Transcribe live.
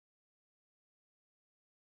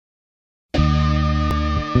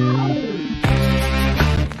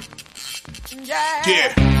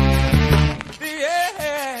Yeah.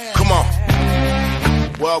 Come on.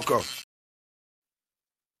 Welcome.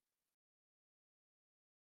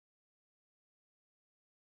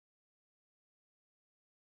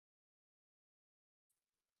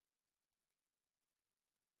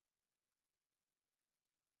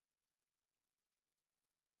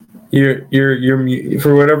 You're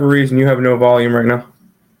for whatever reason you have no volume right now.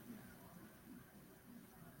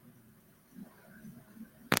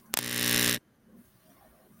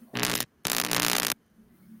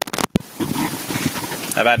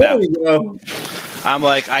 How about now? I'm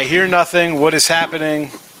like, I hear nothing. What is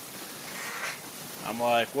happening? I'm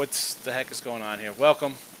like, what's the heck is going on here?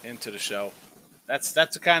 Welcome into the show. That's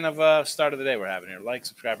the kind of start of the day we're having here. Like,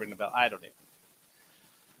 subscribe, ring the bell. I don't even.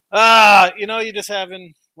 You're just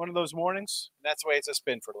having one of those mornings. That's the way it's just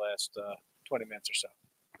been for the last 20 minutes or so.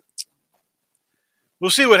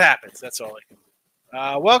 We'll see what happens. That's all I can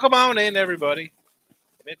do. Welcome on in, everybody.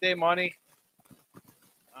 Midday Money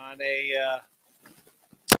on a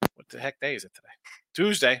what the heck day is it today?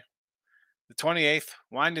 Tuesday, the 28th.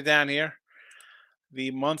 Winding down here,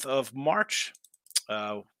 the month of March.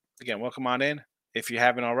 Again, welcome on in. If you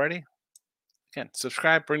haven't already, again,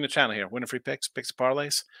 subscribe, bring the channel here. Winner free picks and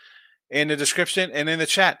parlays in the description and in the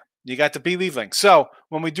chat. You got the Believe link. So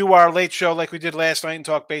when we do our late show like we did last night and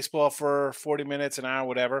talk baseball for 40 minutes, an hour,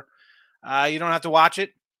 whatever, you don't have to watch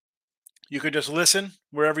it. You could just listen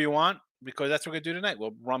wherever you want because that's what we're going to do tonight.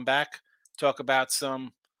 We'll run back, talk about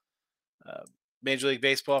some Major League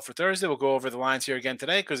Baseball for Thursday. We'll go over the lines here again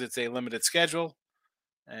today because it's a limited schedule.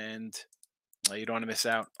 And you don't want to miss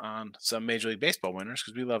out on some Major League Baseball winners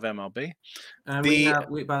because we love MLB. And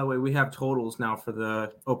by the way, we have totals now for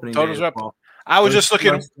the opening totals day. Up. I was just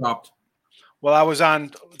looking. Well, I was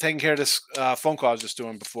on taking care of this phone call I was just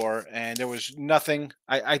doing before, and there was nothing.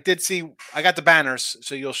 I did see. I got the banners,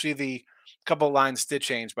 so you'll see the couple of lines did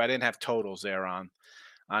change, but I didn't have totals there on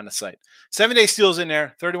the site. 7-day steals in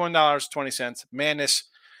there, $31.20. Madness.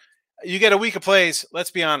 You get a week of plays. Let's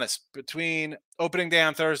be honest. Between opening day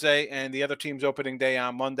on Thursday and the other team's opening day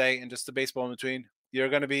on Monday, and just the baseball in between, you're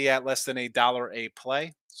going to be at less than $1 a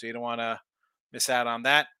play. So you don't want to miss out on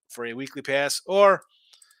that for a weekly pass. Or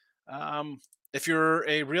if you're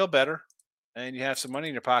a real bettor and you have some money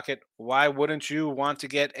in your pocket, why wouldn't you want to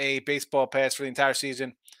get a baseball pass for the entire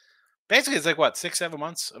season? Basically, it's like what, 6-7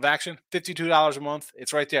 months of action, $52 a month.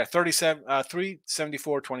 It's right there,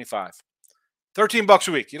 $374.25. $13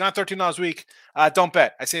 a week. You're not $13 a week. Don't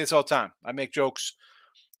bet. I say this all the time. I make jokes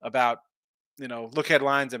about, look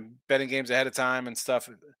headlines and betting games ahead of time and stuff.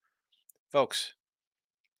 Folks,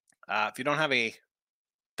 if you don't have $1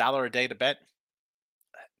 a day to bet,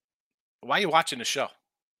 why are you watching the show?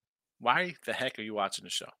 Why the heck are you watching the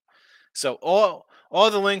show? So all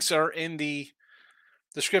the links are in the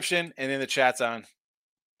description and in the chats on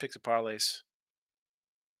Picks and Parlays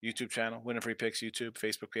YouTube channel, Winner Free Picks YouTube,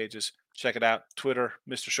 Facebook pages. Check it out. Twitter,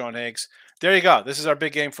 Mr. Sean Higgs. There you go. This is our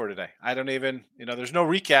big game for today. I don't even, there's no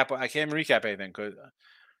recap. I can't even recap anything.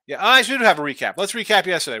 I should have a recap. Let's recap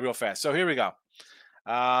yesterday real fast. So here we go.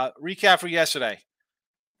 Recap for yesterday.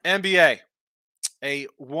 NBA, a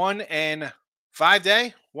 1-5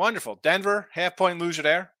 day. Wonderful. Denver, half-point loser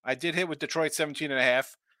there. I did hit with Detroit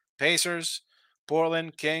 17.5. Pacers,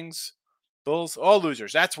 Portland, Kings, Bulls, all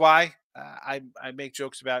losers. That's why I make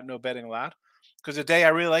jokes about no betting allowed. Because the day I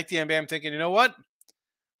really like the NBA, I'm thinking, you know what?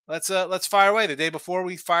 Let's fire away. The day before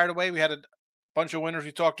we fired away, we had a bunch of winners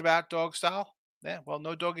we talked about, dog style. Yeah, well,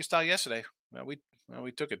 no doggy style yesterday. Well,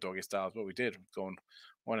 we took it doggy style is what we did. Going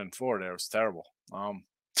 1-4 there. It was terrible.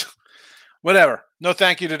 Whatever. No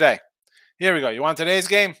thank you today. Here we go. You want today's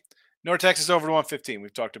game? North Texas over to 115.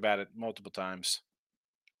 We've talked about it multiple times.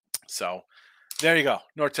 So there you go.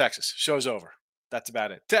 North Texas. Show's over. That's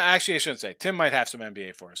about it. Actually, I shouldn't say. Tim might have some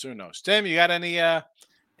NBA for us. Who knows? Tim, you got any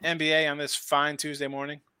NBA on this fine Tuesday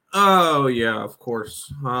morning? Oh, yeah, of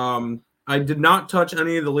course. I did not touch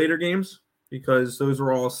any of the later games because those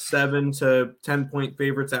were all 7 to 10-point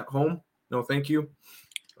favorites at home. No, thank you.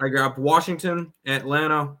 I grabbed Washington,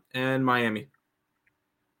 Atlanta, and Miami.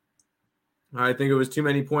 I think it was too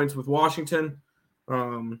many points with Washington.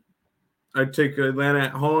 I took Atlanta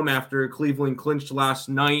at home after Cleveland clinched last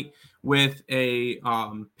night with a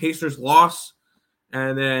Pacers loss,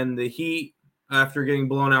 and then the Heat after getting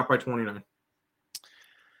blown out by 29.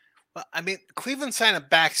 Well, I mean, Cleveland kind of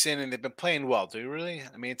backs in, and they've been playing well. Do you really?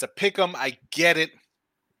 I mean, it's a pick 'em. I get it.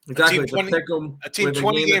 Exactly. A team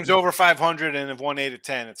 20 games over 500 and have won 8 of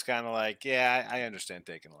 10. It's kind of like, yeah, I understand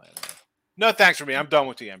taking Atlanta. No, thanks for me. I'm done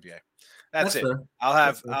with the NBA. That's it. Fair.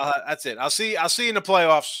 That's it. I'll see you in the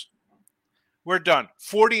playoffs. We're done.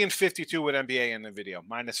 40 and 52 with NBA in the video,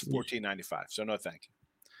 minus 14.95. So no thank you.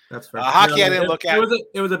 That's fair. Hockey, I didn't look at.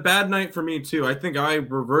 It was a bad night for me too. I think I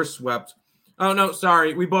reverse swept. Oh no,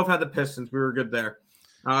 sorry. We both had the Pistons. We were good there.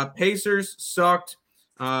 Pacers sucked.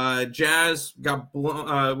 Jazz got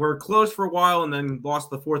were close for a while and then lost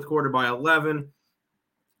the fourth quarter by 11.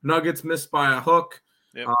 Nuggets missed by a hook.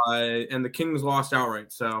 Yep. And the Kings lost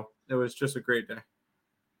outright. So it was just a great day.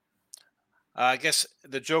 I guess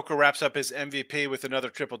the Joker wraps up his MVP with another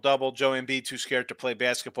triple-double. Joe Embiid too scared to play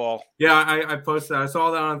basketball. Yeah, I posted that. I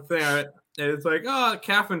saw that on thing. And it's like, oh,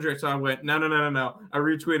 calf injury. So I went, no. I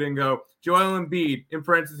retweeted and go, Joel Embiid, in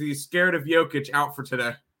parentheses, scared of Jokic, out for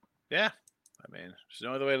today. Yeah. I mean, there's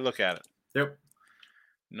no other way to look at it. Yep.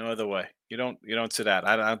 No other way. You don't sit out.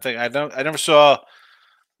 I never saw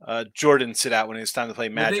Jordan sit out when it was time to play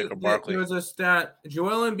Magic or Barkley. There was a stat.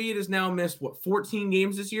 Joel Embiid has now missed, 14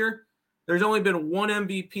 games this year? There's only been one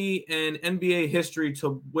MVP in NBA history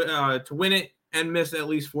to win it and miss at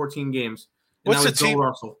least 14 games. And What's the team? Bill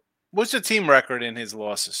Russell. What's the team record in his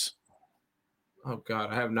losses? Oh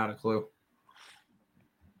God, I have not a clue.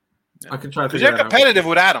 Yeah. I could try to because figure they're competitive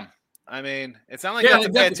without him. I mean, it's not like that's a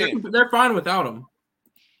bad team. They're fine without him.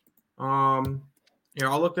 Here,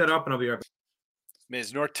 I'll look that up and I'll be right back.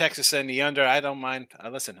 Miz, North Texas and the under. I don't mind.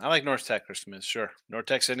 Listen, I like North Texas, Miz. Sure, North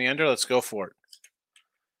Texas and the under. Let's go for it.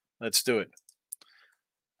 Let's do it.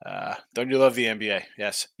 Don't you love the NBA?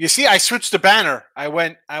 Yes. You see, I switched the banner. I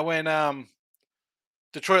went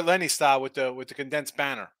Detroit Lenny style with the condensed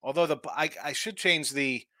banner. Although I should change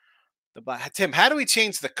the black. Tim, how do we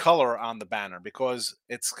change the color on the banner? Because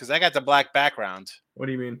I got the black background. What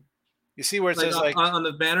do you mean? You see where it says on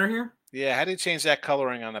the banner here? Yeah. How do you change that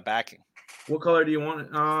coloring on the backing? What color do you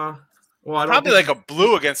want? Well, I don't probably like a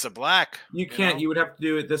blue against the black. You can't. You would have to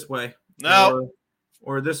do it this way. No.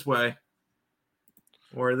 Or this way.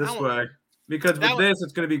 Or this way. Because with this,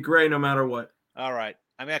 it's going to be gray no matter what. All right.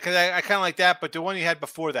 I mean, because I kind of like that, but the one you had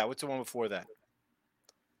before that, what's the one before that?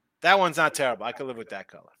 That one's not terrible. I could live with that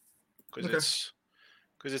color. Because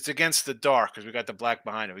it's against the dark, because we got the black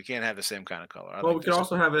behind it. We can't have the same kind of color. We could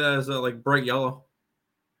also have it as like bright yellow.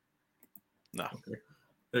 No. Okay.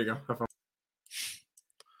 There you go. Have fun.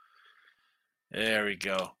 There we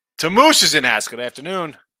go. Tamush is in house. Good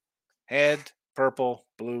afternoon. Head, purple,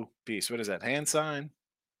 blue, peace. What is that? Hand sign?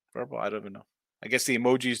 Purple? I don't even know. I guess the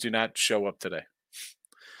emojis do not show up today.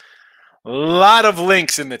 A lot of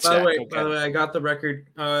links in the chat. By the way, I got the record.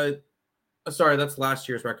 Sorry, that's last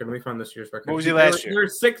year's record. Let me find this year's record. What was he last year? You're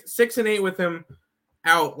 6-8 with him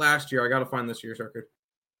out last year. I got to find this year's record.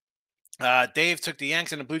 Dave took the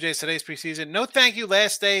Yanks and the Blue Jays today's preseason. No, thank you.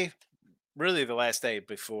 Last day, really the last day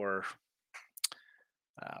before.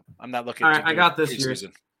 I'm not looking. All right, I got this year.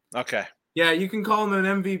 Okay. Yeah, you can call him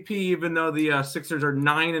an MVP, even though the Sixers are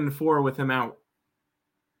 9-4 with him out.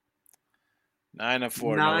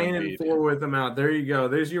 9-4. 9-4 with him out. There you go.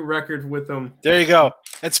 There's your record with him. There you go.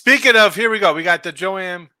 And speaking of, here we go. We got the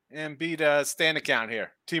Joam Embiid stand account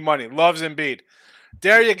here. Team Money loves Embiid.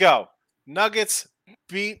 There you go. Nuggets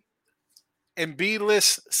beat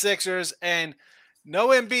Embiidless Sixers, and no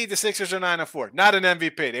Embiid. The Sixers are 9-4. Not an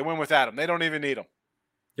MVP. They win without him. They don't even need him.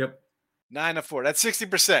 Yep. 9-4. That's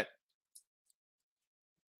 60%.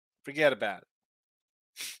 Forget about it.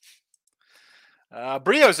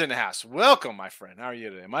 Brio's in the house. Welcome, my friend. How are you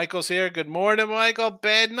today? Michael's here. Good morning, Michael.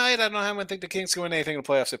 Bad night. I don't know how I'm going to think the Kings can win anything in the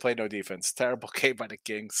playoffs. They played no defense. Terrible game by the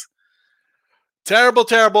Kings. Terrible,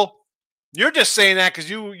 terrible. You're just saying that because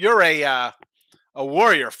you're a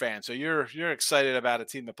Warrior fan, so you're excited about a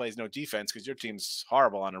team that plays no defense because your team's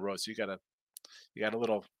horrible on the road. So you got a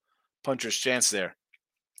little puncher's chance there.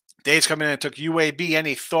 Dave's coming in and took UAB.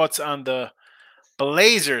 Any thoughts on the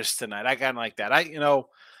Blazers tonight? I kind of like that.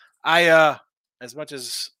 I as much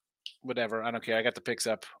as whatever, I don't care. I got the picks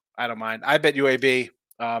up. I don't mind. I bet UAB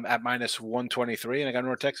at minus 123, and I got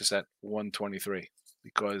North Texas at 123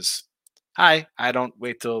 because I don't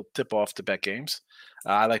wait till tip off to bet games.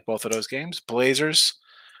 I like both of those games. Blazers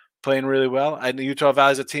playing really well. I know Utah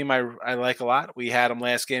Valley's a team I like a lot. We had them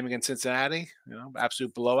last game against Cincinnati.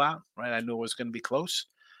 Absolute blowout. Right? I knew it was going to be close.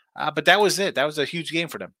 But that was it. That was a huge game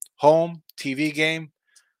for them. Home, TV game.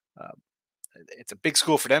 It's a big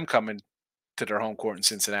school for them coming to their home court in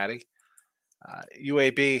Cincinnati.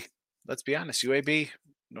 UAB, let's be honest, UAB,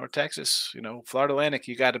 North Texas, Florida Atlantic,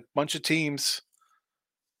 you got a bunch of teams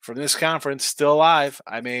from this conference still alive.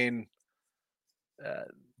 I mean,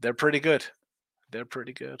 they're pretty good. They're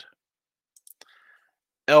pretty good.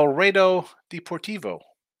 El Rado Deportivo.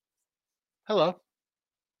 Hello.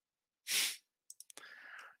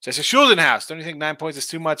 Jesse Schuldenhouse. Don't you think 9 points is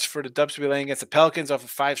too much for the Dubs to be laying against the Pelicans off of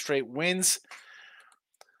 5 straight wins?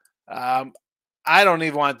 I don't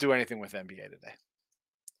even want to do anything with NBA today.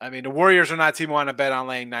 I mean, the Warriors are not a team I want to bet on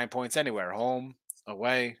laying 9 points anywhere, home,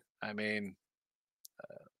 away. I mean,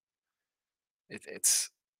 it's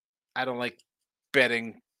I don't like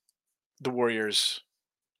betting the Warriors.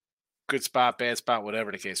 Good spot, bad spot,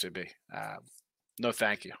 whatever the case may be. No,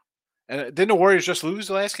 thank you. And didn't the Warriors just lose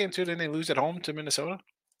the last game too? Didn't they lose at home to Minnesota?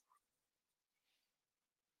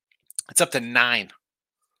 It's up to 9.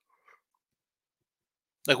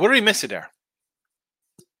 Like, what are we missing there?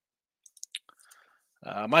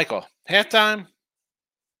 Michael, halftime.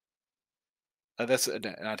 That's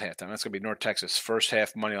not halftime. That's going to be North Texas. First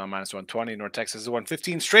half money on -120. North Texas has won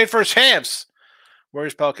 15 straight first halves.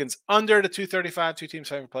 Warriors Pelicans under the 235. Two teams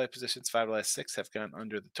having play positions. 5 of the last 6 have gone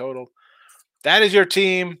under the total. That is your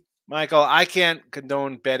team, Michael. I can't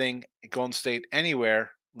condone betting Golden State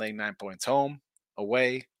anywhere, laying 9 points home,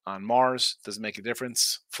 away, on Mars. Doesn't make a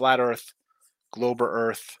difference. Flat Earth, Globe or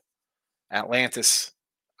Earth, Atlantis.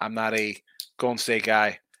 I'm not a Golden State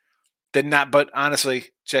guy. But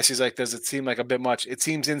honestly, Jesse's like, does it seem like a bit much? It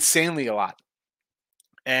seems insanely a lot.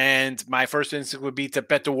 And my first instinct would be to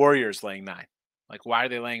bet the Warriors laying 9. Like, why are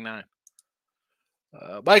they laying 9?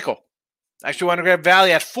 Michael, actually want to grab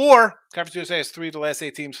Valley at 4. Conference USA has 3 of the last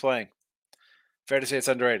 8 teams playing. Fair to say it's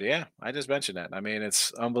underrated. Yeah, I just mentioned that. I mean,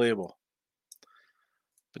 it's unbelievable.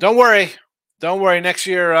 But don't worry. Don't worry. Next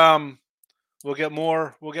year, we'll get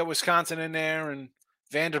more. We'll get Wisconsin in there and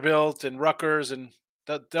Vanderbilt and Rutgers, and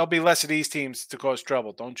there'll be less of these teams to cause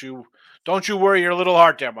trouble. Don't you worry your little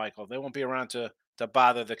heart there, Michael. They won't be around to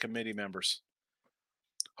bother the committee members.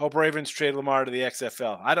 Hope Ravens trade Lamar to the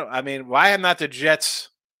XFL. Why have not the Jets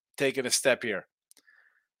taken a step here?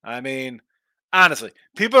 I mean, honestly,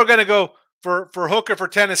 people are going to go for Hooker for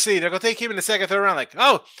Tennessee. They're going to take him in the second, third round. Like,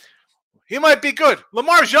 oh, he might be good.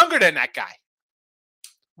 Lamar's younger than that guy.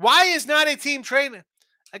 Why is not a team trading?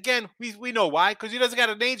 Again, we know why. Because he doesn't got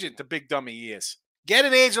an agent, the big dummy he is. Get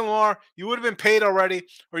an agent, Lamar. You would have been paid already,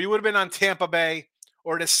 or you would have been on Tampa Bay,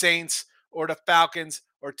 or the Saints, or the Falcons,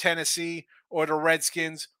 or Tennessee, or the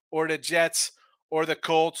Redskins, or the Jets, or the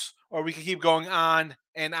Colts, or we can keep going on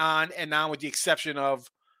and on and on with the exception of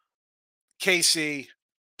KC,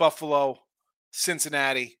 Buffalo,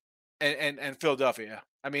 Cincinnati, and Philadelphia.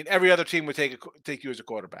 I mean, every other team would take you as a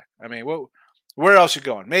quarterback. I mean, where else you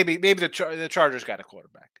going? Maybe the Chargers got a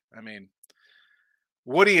quarterback. I mean,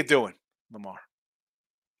 what are you doing, Lamar?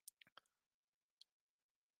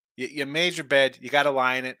 You made your bed. You got to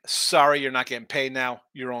lie in it. Sorry you're not getting paid now.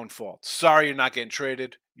 Your own fault. Sorry you're not getting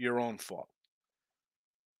traded. Your own fault.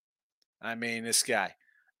 I mean, this guy.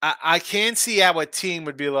 I can't see how a team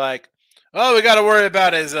would be like, oh, we got to worry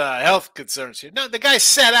about his health concerns here. No, the guy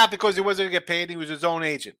sat out because he wasn't going to get paid. He was his own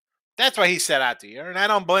agent. That's why he sat out the year, and I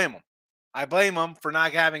don't blame him. I blame him for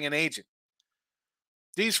not having an agent.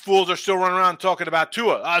 These fools are still running around talking about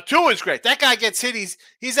Tua. Tua's great. That guy gets hit.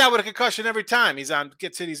 He's out with a concussion every time. He's on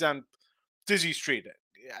Dizzy Street.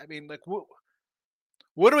 I mean, like,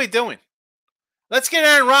 what are we doing? Let's get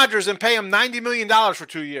Aaron Rodgers and pay him $90 million for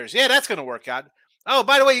 2 years. Yeah, that's going to work out. Oh,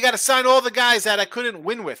 by the way, you got to sign all the guys that I couldn't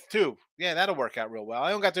win with, too. Yeah, that'll work out real well.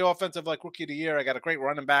 I don't got the offensive, rookie of the year. I got a great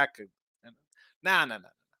running back. No.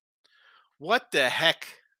 What the heck?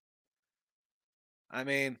 I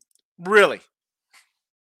mean, really.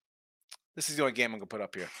 This is the only game I'm going to put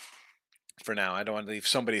up here for now. I don't want to leave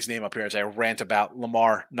somebody's name up here as I rant about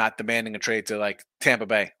Lamar not demanding a trade to, Tampa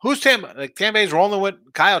Bay. Who's Tampa? Tampa Bay's rolling with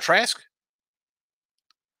Kyle Trask?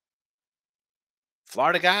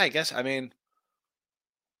 Florida guy, I guess. I mean,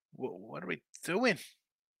 what are we doing?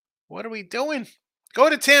 What are we doing? Go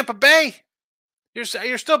to Tampa Bay.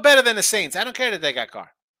 You're still better than the Saints. I don't care that they got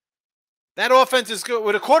Carr. That offense is good.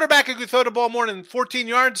 With a quarterback who could throw the ball more than 14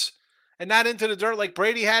 yards and not into the dirt like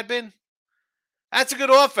Brady had been, that's a good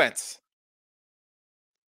offense.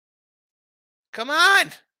 Come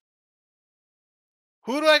on.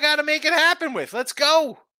 Who do I got to make it happen with? Let's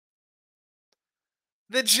go.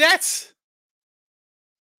 The Jets.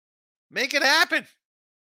 Make it happen.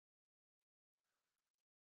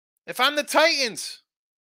 If I'm the Titans,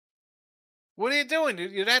 what are you doing?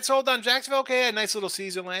 You're that sold on Jacksonville? Okay, a nice little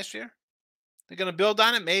season last year. They're going to build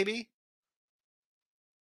on it, maybe.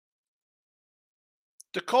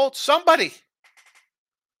 The Colts, somebody.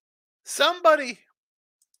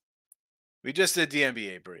 We just did the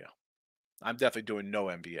NBA, Brio. I'm definitely doing no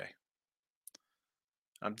NBA.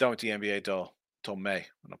 I'm done with the NBA till May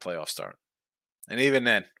when the playoffs start. And even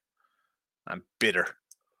then, I'm bitter.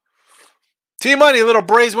 T-Money, a little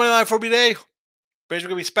Braves money line for me today. Braves are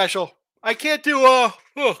going to be special. I can't do,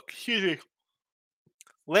 excuse me.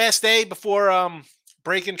 Last day before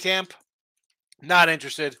breaking camp. Not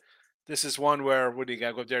interested. This is one where, what do you got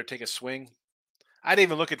to go up there and take a swing? I didn't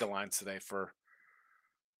even look at the lines today for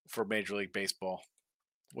Major League Baseball.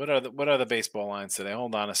 What are the baseball lines today?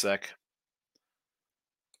 Hold on a sec.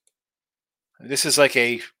 This is like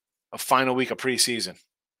a final week of preseason.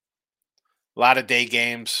 A lot of day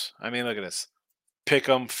games. I mean, look at this.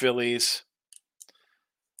 Pick'em, Phillies.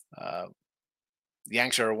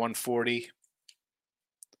 Yanks are 140.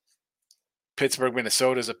 Pittsburgh,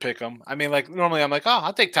 Minnesota's a pick'em. I mean, like normally I'm like, oh,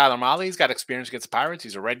 I'll take Tyler Mahle. He's got experience against the Pirates.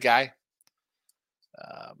 He's a red guy.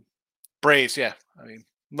 Braves, yeah. I mean,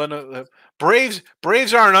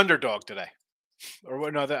 Braves are an underdog today.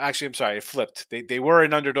 Or no, actually, I'm sorry, it flipped. They were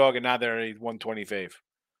an underdog and now they're a 125.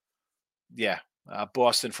 Yeah,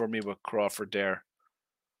 Boston for me with Crawford there.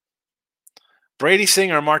 Brady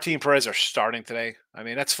Singer and Martin Perez are starting today. I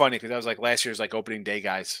mean, that's funny because that was like last year's like opening day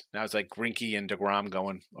guys. Now it's like Greinke and DeGrom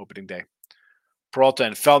going opening day. Peralta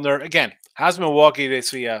and Feldner. Again, how's Milwaukee? They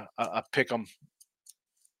see a pick 'em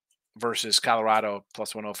versus Colorado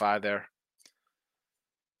plus 105 there.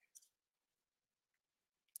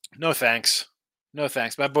 No thanks. No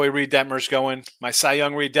thanks. My boy Reed Detmer's going. My Cy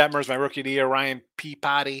Young Reed Detmer's my rookie of the year, Ryan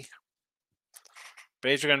Peabody.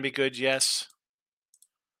 Braves are going to be good, yes.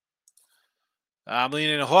 I'm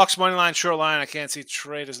leaning the Hawks money line, short line. I can't see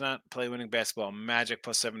Trey does not play winning basketball. Magic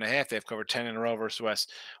plus 7.5. They've covered 10 in a row versus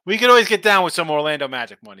West. We could always get down with some Orlando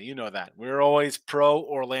Magic money. You know that. We're always pro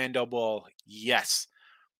Orlando ball. Yes.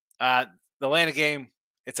 The Atlanta game,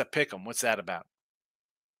 it's a pick 'em. What's that about?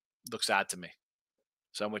 Looks odd to me.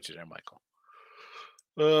 So I'm with you there, Michael.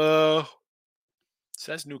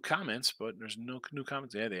 Says new comments, but there's no new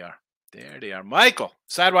comments. There they are. There they are. Michael,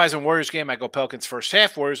 sidewise in Warriors game, I go Pelicans first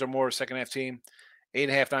half. Warriors are more second half team.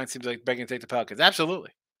 8.5, 9 seems like begging to take the Pelicans.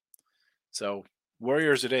 Absolutely. So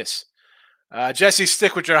Warriors it is. Jesse,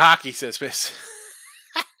 stick with your hockey, says Miss.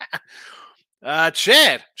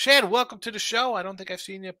 Chad, welcome to the show. I don't think I've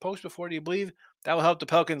seen you post before. Do you believe that will help the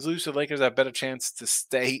Pelicans lose so the Lakers have a better chance to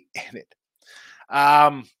stay in it?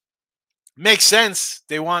 Makes sense.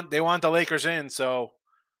 They want the Lakers in, so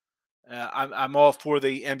I'm all for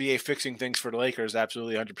the NBA fixing things for the Lakers.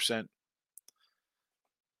 Absolutely, 100%.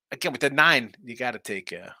 Again, with the 9, you got to take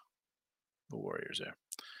the Warriors there.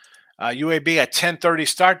 UAB at 10:30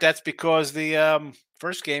 start. That's because the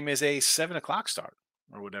first game is a 7 o'clock start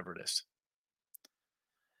or whatever it is.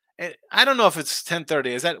 And I don't know if it's 10:30.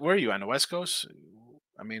 Is that where are you on the West Coast?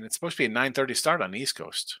 I mean, it's supposed to be a 9:30 start on the East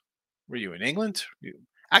Coast. Were you in England?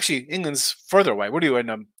 Actually, England's further away. What are you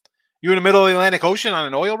in? You in the middle of the Atlantic Ocean on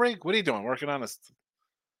an oil rig? What are you doing? Working on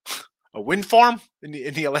a wind farm in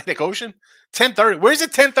the Atlantic Ocean? 10:30. Where's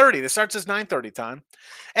it 10:30? It starts as 9:30 time.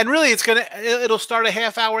 And really it'll start a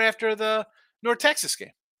half hour after the North Texas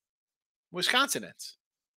game. Wisconsin ends.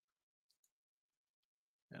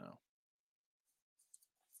 You know.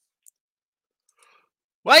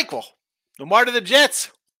 Michael, Lamar to the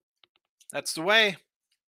Jets. That's the way.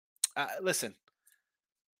 Listen,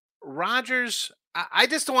 Rodgers, I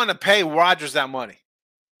just don't want to pay Rodgers that money.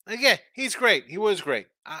 Again, he's great. He was great.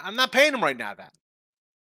 I'm not paying him right now that.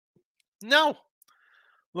 No.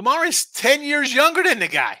 Lamar is 10 years younger than the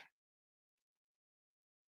guy.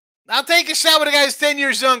 I'll take a shot with a guy who's 10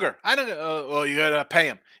 years younger. I don't well, you got to pay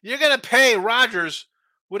him. You're going to pay Rodgers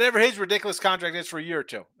whatever his ridiculous contract is for a year or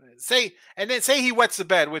two. Say he wets the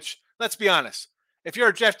bed, which, let's be honest, if you're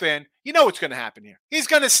a Jet fan, you know what's going to happen here. He's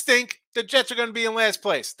going to stink. The Jets are going to be in last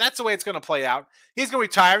place. That's the way it's going to play out. He's going to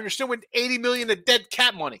retire, and you're still with $80 million of dead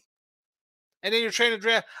cap money. And then you're trading a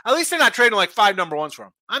draft. At least they're not trading like 5 number ones for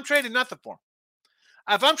him. I'm trading nothing for him.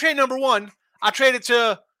 If I'm trading number 1, I'll trade it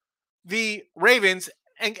to the Ravens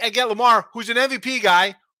and get Lamar, who's an MVP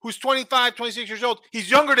guy, who's 25, 26 years old.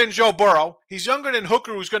 He's younger than Joe Burrow. He's younger than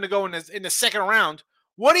Hooker, who's going to go in the second round.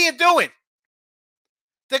 What are you doing?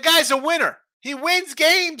 The guy's a winner. He wins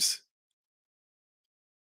games.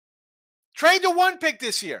 Trade the 1 pick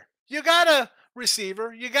this year. You got a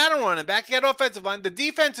receiver. You got a running back. You got an offensive line. The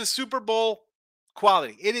defense is Super Bowl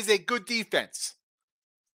quality. It is a good defense.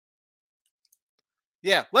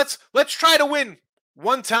 Yeah, let's try to win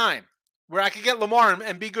one time where I could get Lamar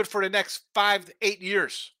and be good for the next 5 to 8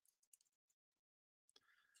 years.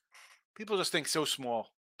 People just think so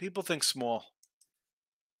small. People think small.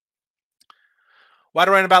 Why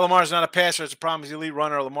do I write about Lamar is not a passer? It's a problem. He's an elite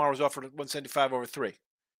runner. Lamar was offered 175 over 3.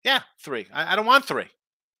 Yeah, 3. I don't want 3.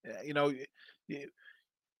 You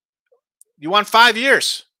want 5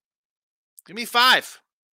 years. Give me 5.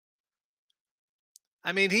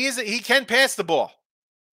 I mean, he can pass the ball.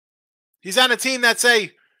 He's on a team that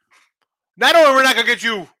say, not only we're not going to get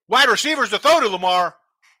you wide receivers to throw to Lamar,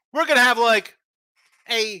 we're going to have like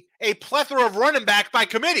a plethora of running back by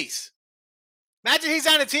committees. Imagine he's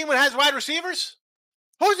on a team that has wide receivers.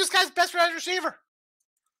 Who's this guy's best wide receiver?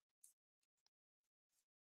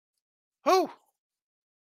 Who?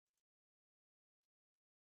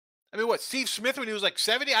 I mean, what, Steve Smith when he was like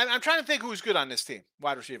 70? I'm trying to think who's good on this team,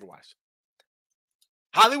 wide receiver wise.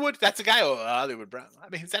 Hollywood? That's a guy? Oh, Hollywood Brown. I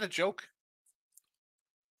mean, is that a joke?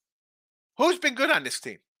 Who's been good on this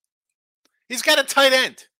team? He's got a tight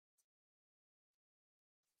end.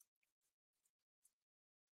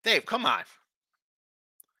 Dave, come on.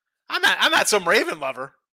 I'm not some Raven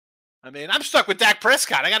lover. I mean, I'm stuck with Dak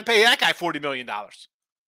Prescott. I got to pay that guy $40 million.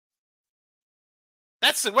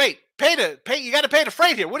 That's the wait. You got to pay the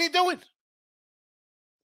freight here. What are you doing?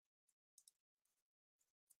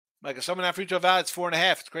 Like if someone after each of it's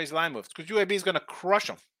 4.5. It's a crazy line move. It's because UAB is going to crush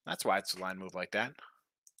them. That's why it's a line move like that.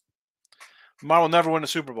 Lamar will never win a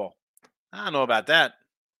Super Bowl. I don't know about that.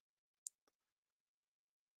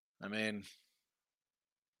 I mean,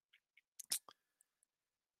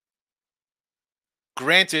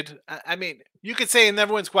 granted, I mean, you could say he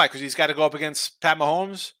never wins quite because he's got to go up against Pat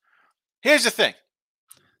Mahomes. Here's the thing.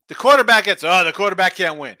 The quarterback the quarterback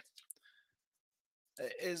can't win.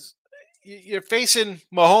 You're facing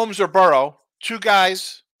Mahomes or Burrow, two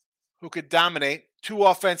guys who could dominate, two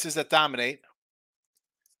offenses that dominate.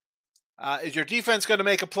 Is your defense going to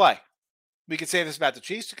make a play? We could say this about the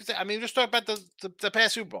Chiefs. Just talk about the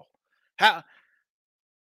past Super Bowl. How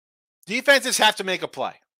defenses have to make a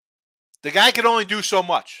play. The guy can only do so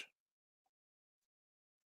much.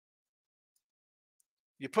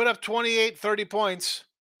 You put up 28, 30 points.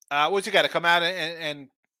 What's you got to come out and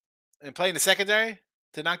play in the secondary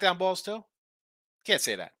to knock down balls too? Can't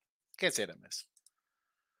say that. Can't say that, miss.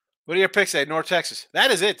 What are your picks today? North Texas.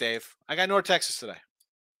 That is it, Dave. I got North Texas today.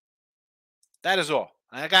 That is all.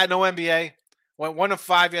 I got no NBA. Went 1 of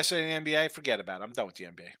 5 yesterday in the NBA. Forget about it. I'm done with the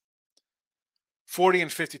NBA. 40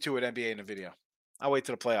 and 52 at NBA in the video. I'll wait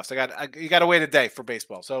till the playoffs. You got to wait a day for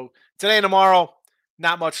baseball. So today and tomorrow,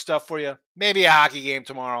 not much stuff for you. Maybe a hockey game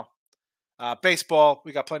tomorrow. Baseball,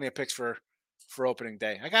 we got plenty of picks for opening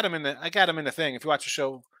day. I got them in the thing. If you watch the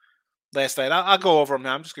show last night, I'll go over them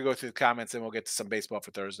now. I'm just gonna go through the comments and we'll get to some baseball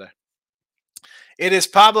for Thursday. It is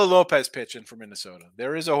Pablo Lopez pitching for Minnesota.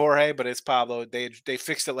 There is a Jorge, but it's Pablo. They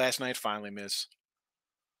fixed it last night. Finally, miss.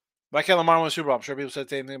 Why can't Lamar win the Super Bowl? I'm sure people said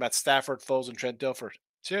the same thing about Stafford, Foles, and Trent Dilfer.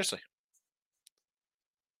 Seriously,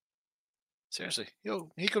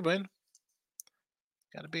 he could win.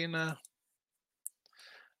 Got to be in.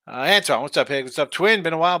 Antoine, what's up, Hig? What's up, Twin?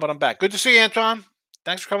 Been a while, but I'm back. Good to see you, Antoine.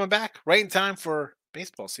 Thanks for coming back. Right in time for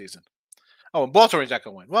baseball season. Oh, and Baltimore's not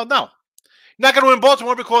going to win. Well, no. You're not going to win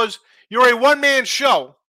Baltimore because you're a one-man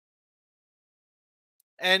show,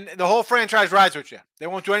 and the whole franchise rides with you. They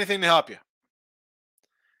won't do anything to help you.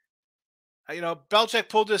 Belichick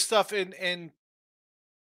pulled this stuff in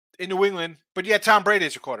New England, but you had Tom Brady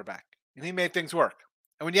as your quarterback, and he made things work.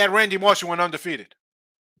 And when you had Randy Moss, you went undefeated.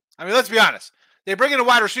 I mean, let's be honest. They bring in a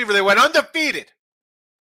wide receiver. They went undefeated.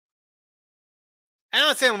 I'm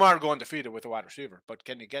not saying Lamar will go undefeated with a wide receiver, but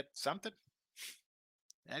can you get something?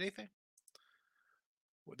 Anything?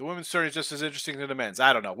 The women's story is just as interesting as the men's.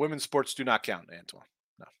 I don't know. Women's sports do not count, Antoine.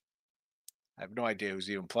 No. I have no idea who's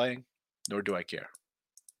even playing, nor do I care.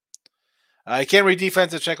 I can't read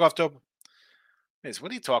defense and check off top.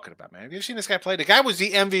 What are you talking about, man? Have you seen this guy play? The guy was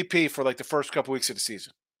the MVP for like the first couple weeks of the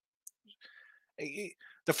season.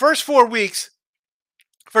 The first 4 weeks,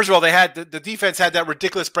 first of all, they had the defense had that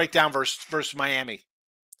ridiculous breakdown versus Miami.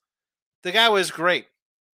 The guy was great.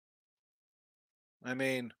 I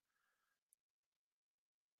mean,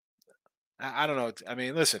 I don't know. I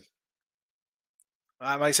mean, listen,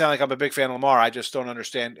 I might sound like I'm a big fan of Lamar. I just don't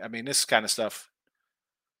understand. I mean, this kind of stuff.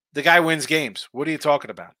 The guy wins games. What are you talking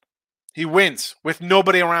about? He wins with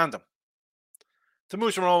nobody around him. To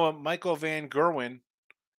Moose Rolla, Michael Van Gerwen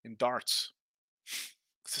in darts.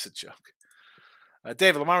 This is a joke.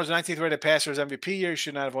 David, Lamar was the 19th rated passer as MVP year. He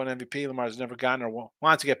should not have won MVP. Lamar has never gotten or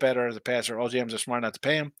wants to get better as a passer. All GMs are smart not to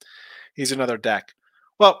pay him. He's another Dak.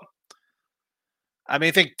 Well, I mean,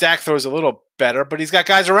 I think Dak throws a little better, but he's got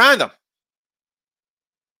guys around him.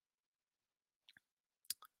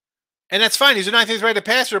 And that's fine. He's a 19th rated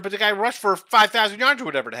passer, but the guy rushed for 5,000 yards or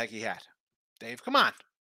whatever the heck he had. Dave, come on.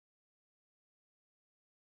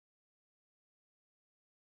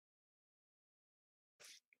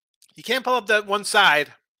 He can't pull up that one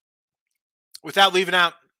side without leaving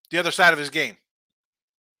out the other side of his game.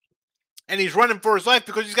 And he's running for his life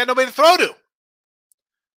because he's got nobody to throw to.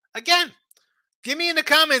 Again, give me in the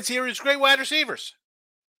comments here his great wide receivers.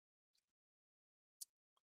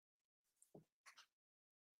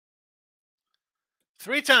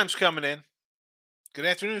 Three times coming in. Good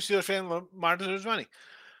afternoon, Steelers fan. Martin deserves money.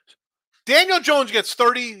 Daniel Jones gets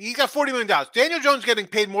 30. He got $40 million. Daniel Jones getting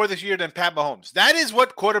paid more this year than Pat Mahomes. That is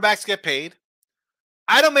what quarterbacks get paid.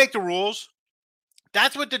 I don't make the rules.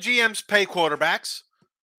 That's what the GMs pay quarterbacks.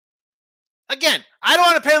 Again, I don't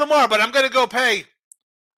want to pay Lamar, but I'm going to go pay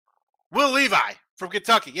Will Levi from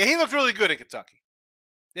Kentucky. Yeah, he looked really good in Kentucky.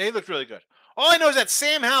 Yeah, he looked really good. All I know is that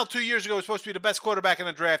Sam Howell 2 years ago was supposed to be the best quarterback in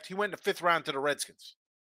the draft. He went in the 5th round to the Redskins.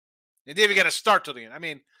 He didn't even get a start till the end. I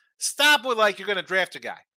mean, stop with like you're going to draft a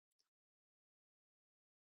guy.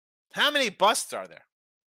 How many busts are there?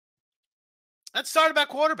 Let's start about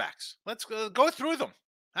quarterbacks. Let's go through them.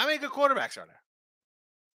 How many good quarterbacks are there?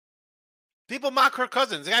 People mock Kirk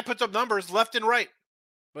Cousins. The guy puts up numbers left and right.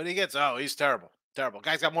 But he gets, he's terrible. Terrible.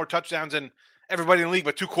 Guy's got more touchdowns than everybody in the league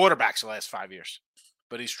but 2 quarterbacks the last 5 years.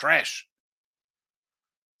 But he's trash.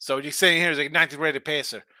 So what you're saying here is a 19th rated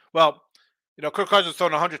passer. Well, Kirk Cousins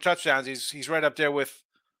throwing 100 touchdowns. He's right up there with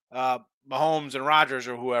Mahomes and Rodgers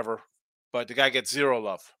or whoever. But the guy gets 0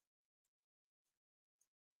 love.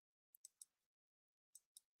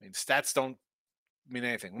 I mean, stats don't mean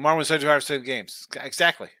anything. Lamar wins 75% of games.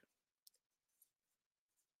 Exactly.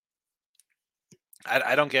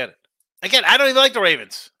 I don't get it. Again, I don't even like the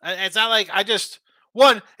Ravens. It's not like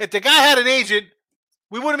if the guy had an agent,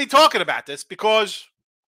 we wouldn't be talking about this because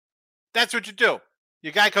that's what you do.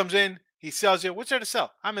 Your guy comes in, he sells you. What's there to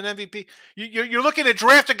sell? I'm an MVP. You're looking to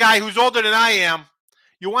draft a guy who's older than I am.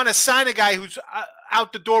 You want to sign a guy who's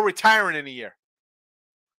out the door retiring in a year.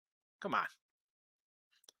 Come on.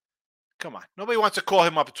 Nobody wants to call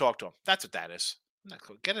him up and talk to him. That's what that is.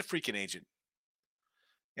 Get a freaking agent.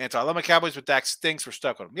 I love my Cowboys, but Dak stinks. We're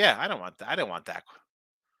stuck with him. Yeah, I don't want that. I don't want Dak.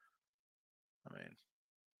 I mean,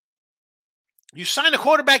 you sign a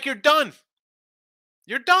quarterback, you're done.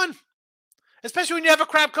 You're done. Especially when you have a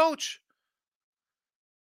crap coach.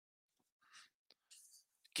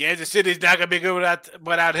 Kansas City's not going to be good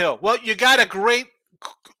without Hill. Well, you got a great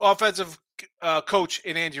offensive coach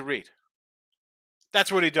in Andy Reid.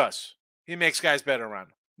 That's what he does. He makes guys better around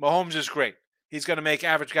him. Mahomes is great. He's going to make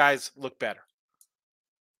average guys look better.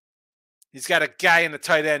 He's got a guy in the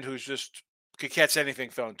tight end who's just could catch anything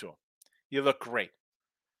thrown to him. You look great.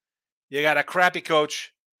 You got a crappy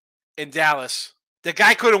coach in Dallas. The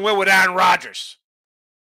guy couldn't win with Aaron Rodgers.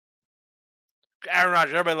 Aaron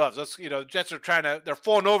Rodgers, everybody loves. The Jets are they're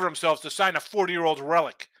falling over themselves to sign a 40-year-old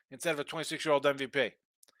relic instead of a 26-year-old MVP.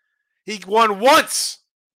 He won once.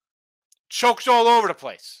 Chokes all over the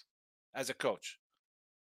place as a coach.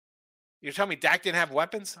 You're telling me Dak didn't have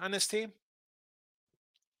weapons on this team?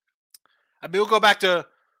 I mean, we'll go back to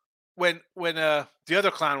when the other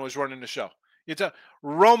clown was running the show.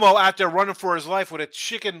 Romo out there running for his life with a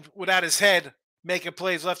chicken without his head, making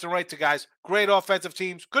plays left and right to guys. Great offensive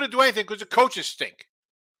teams. Couldn't do anything because the coaches stink.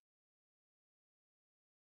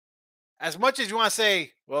 As much as you want to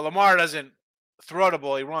say, well, Lamar doesn't throw the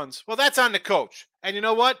ball, he runs. Well, that's on the coach. And you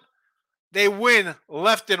know what? They win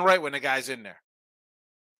left and right when the guy's in there.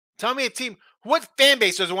 Tell me a team, what fan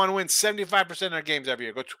base doesn't want to win 75% of their games every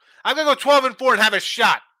year? I'm going to go 12-4 and have a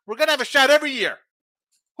shot. We're going to have a shot every year.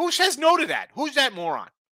 Who says no to that? Who's that moron?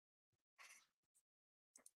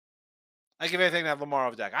 I give anything to have Lamar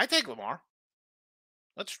over Dak. I take Lamar.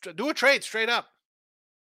 Let's do a trade straight up.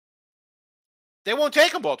 They won't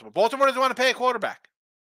take him, Baltimore. Baltimore doesn't want to pay a quarterback.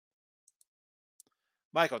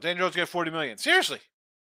 Michael, Daniel Jones get $40 million. Seriously.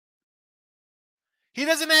 He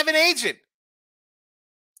doesn't have an agent.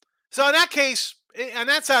 So in that case, on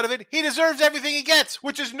that side of it, he deserves everything he gets,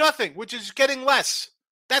 which is nothing, which is getting less.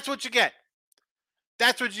 That's what you get.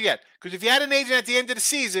 That's what you get. Because if you had an agent at the end of the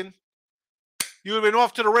season, you would have been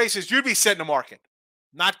off to the races. You'd be setting the market.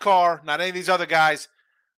 Not Carr, not any of these other guys.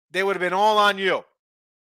 They would have been all on you.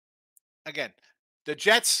 Again, the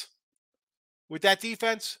Jets, with that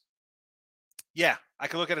defense, yeah, I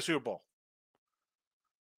could look at a Super Bowl.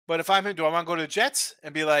 But if I'm him, do I want to go to the Jets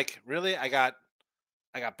and be like, really? I got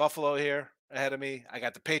Buffalo here ahead of me. I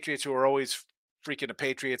got the Patriots who are always freaking the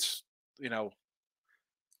Patriots.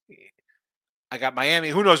 I got Miami.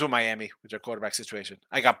 Who knows what Miami with their quarterback situation?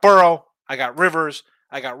 I got Burrow. I got Rivers.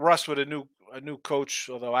 I got Russ with a new coach.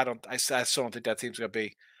 Although I still don't think that team's gonna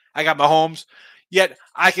be. I got Mahomes. Yet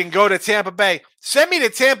I can go to Tampa Bay. Send me to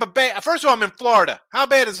Tampa Bay. First of all, I'm in Florida. How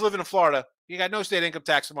bad is living in Florida? You got no state income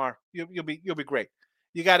tax tomorrow. You'll be great.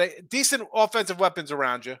 You got a decent offensive weapons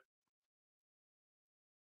around you.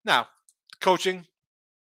 Now, coaching,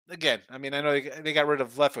 again, I mean, I know they got rid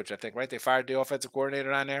of Leftwich, I think, right? They fired the offensive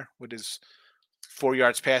coordinator down there with his 4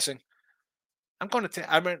 yards passing. You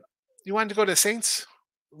wanted to go to the Saints?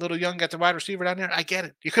 Little Young got the wide receiver down there? I get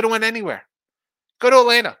it. You could have went anywhere. Go to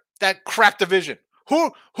Atlanta, that crap division.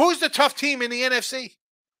 Who's the tough team in the NFC?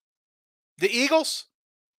 The Eagles?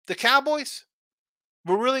 The Cowboys?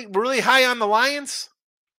 We're really high on the Lions?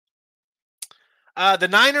 The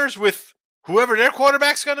Niners with whoever their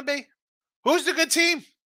quarterback's going to be? Who's the good team?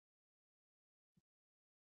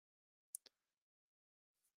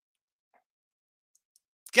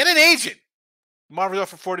 Get an agent. Marvin's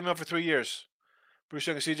offered $40 million for 3 years. Bruce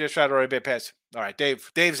Young and CJ Stroud already been passed. All right, Dave.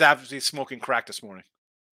 Dave's obviously smoking crack this morning.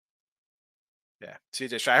 Yeah,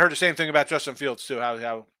 CJ Stroud. I heard the same thing about Justin Fields too.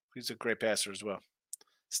 How he's a great passer as well.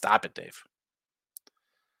 Stop it, Dave.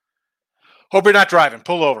 Hope you're not driving.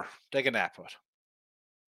 Pull over. Take a nap. But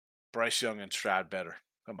Bryce Young and Stroud better.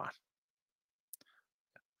 Come on.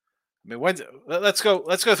 I mean, let's go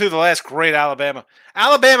through the last great Alabama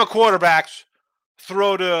quarterbacks.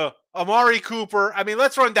 Throw to Amari Cooper. I mean,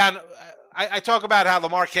 let's run down. I talk about how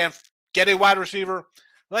Lamar can't get a wide receiver.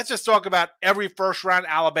 Let's just talk about every first-round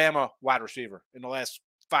Alabama wide receiver in the last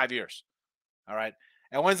 5 years. All right?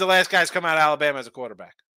 And when's the last guy's come out of Alabama as a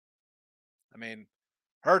quarterback? I mean,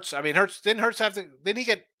 Hurts. Didn't Hurts have to? Didn't he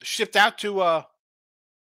get shipped out to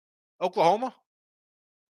Oklahoma?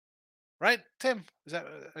 Right, Tim? Is that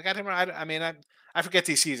I got him right? I forget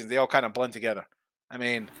these seasons. They all kind of blend together. I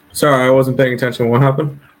mean, sorry, I wasn't paying attention. What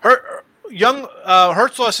happened?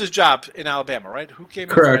 Hurts lost his job in Alabama, right? Who came in?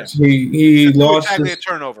 Correct. He lost a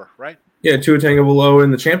turnover, right? Yeah, Tua Tagovailoa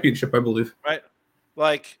in the championship, I believe. Right.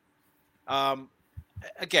 Like,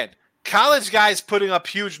 again, college guys putting up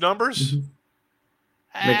huge numbers.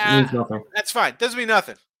 Means nothing. That's fine. Doesn't mean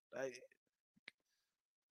nothing.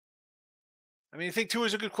 I mean, you think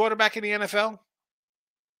Tua's a good quarterback in the NFL?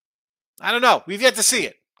 I don't know. We've yet to see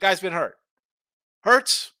it. Guy's been hurt.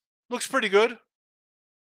 Hurts looks pretty good.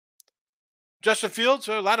 Justin Fields,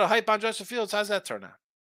 a lot of hype on Justin Fields. How's that turn out?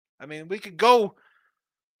 I mean, we could go.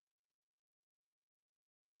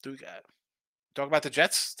 Do we talk about the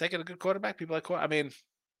Jets taking a good quarterback? People like, I mean,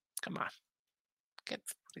 come on. What are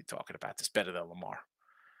you talking about? This better than Lamar.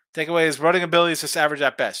 Take away his running abilities, just average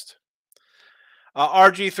at best.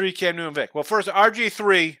 RG3, Cam Newton, Vic. Well, first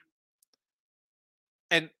RG3,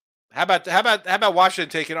 and how about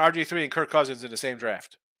Washington taking RG3 and Kirk Cousins in the same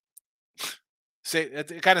draft?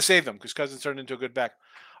 It kind of saved them because Cousins turned into a good back.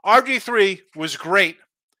 RG3 was great.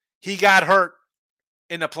 He got hurt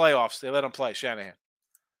in the playoffs. They let him play, Shanahan.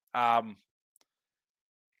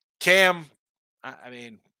 Cam, I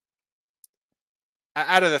mean,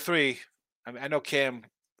 out of the three, I know Cam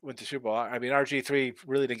went to Super Bowl. I mean, RG3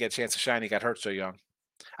 really didn't get a chance to shine. He got hurt so young.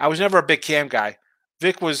 I was never a big Cam guy.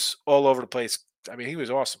 Vic was all over the place. I mean, he was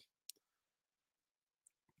awesome.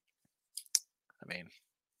 I mean,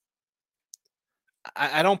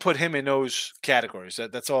 I don't put him in those categories.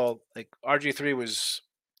 That's all. Like, RG3 was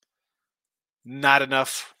not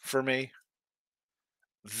enough for me.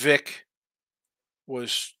 Vic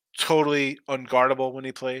was totally unguardable when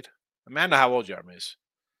he played. I mean, I know how old Yarm is.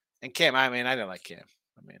 And Cam, I didn't like Cam.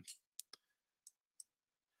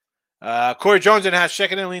 Corey Jones in the house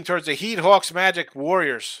checking in, lean towards the Heat, Hawks, Magic,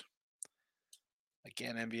 Warriors.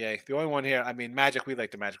 Again, NBA. The only one here, Magic, we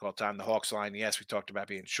like the Magic all the time. The Hawks line, yes, we talked about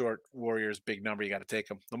being short. Warriors, big number, you got to take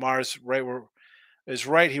them. Lamar's is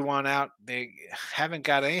right. He won out. They haven't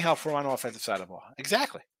got any help from on the offensive side of the ball.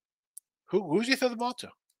 Exactly. Who's he throw the ball to?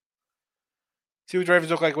 See what the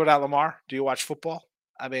Ravens look like without Lamar? Do you watch football?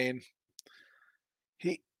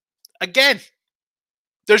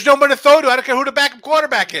 There's nobody to throw to. I don't care who the backup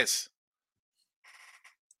quarterback is.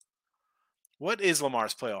 What is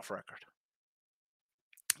Lamar's playoff record?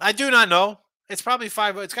 I do not know. It's probably it's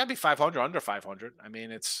got to be 500, under 500.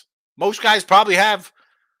 Most guys probably have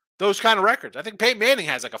those kind of records. I think Peyton Manning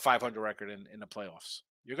has like a 500 record in the playoffs.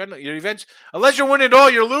 Unless you're winning it all,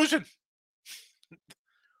 you're losing.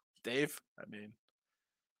 Dave,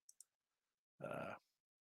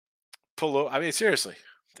 seriously,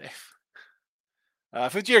 Dave.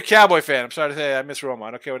 50-year Cowboy fan. I'm sorry to say I miss Romo.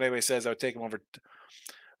 I don't care what anybody says. I would take him over.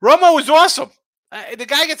 Romo was awesome. The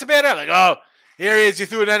guy gets a bad out. Like, oh, here he is. He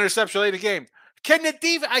threw an interception late in the game.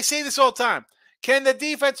 I say this all the time. Can the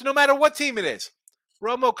defense, no matter what team it is,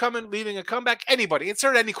 Romo leading a comeback, anybody,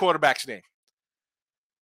 insert any quarterback's name.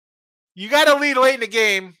 You got to lead late in the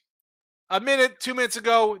game. A minute, 2 minutes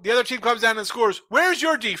ago, the other team comes down and scores. Where's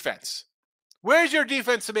your defense? Where's your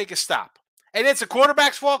defense to make a stop? And it's a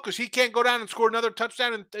quarterback's fault because he can't go down and score another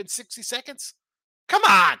touchdown in 60 seconds? Come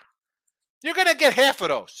on. You're going to get half of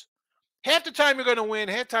those. Half the time you're going to win,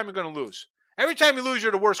 half the time you're going to lose. Every time you lose,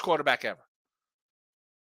 you're the worst quarterback ever.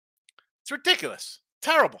 It's ridiculous.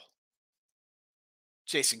 Terrible.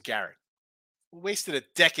 Jason Garrett. We wasted a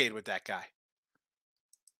decade with that guy.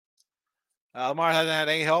 Lamar hasn't had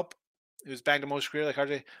any help. He was banged the most career like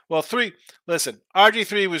RJ. Well,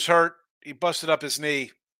 RG3 was hurt. He busted up his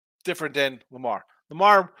knee. Different than Lamar.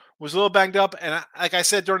 Lamar was a little banged up, and like I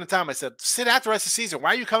said during the time, I said, sit out the rest of the season. Why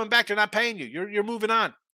are you coming back? They're not paying you. You're moving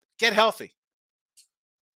on. Get healthy.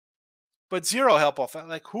 But zero help off.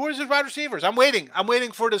 Like, who is his wide receivers? I'm waiting. I'm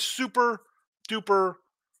waiting for the super duper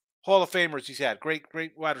Hall of Famers he's had. Great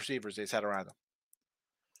wide receivers he's had around him.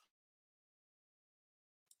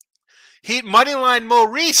 Heat moneyline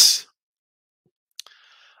Maurice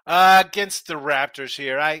against the Raptors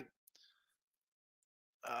here.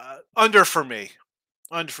 Under for me.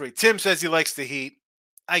 Under for me. Tim says he likes the Heat.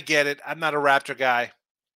 I get it. I'm not a Raptor guy.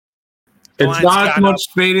 It's not as much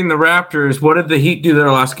fading the Raptors. What did the Heat do their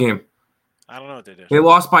last game? I don't know what they did. They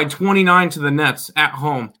lost by 29 to the Nets at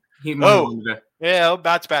home. Heat today. Yeah,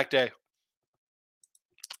 bounce back day.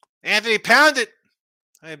 Anthony Pound it.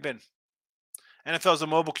 I have been. NFL's a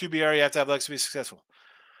mobile QB area. You have to have legs to be successful.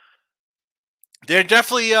 They're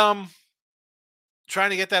definitely trying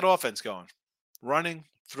to get that offense going. Running,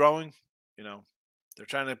 throwing, they're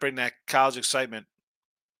trying to bring that college excitement.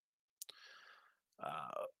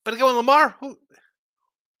 But again, Lamar,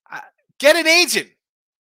 get an agent.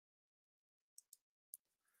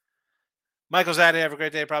 Michael's out here. Have a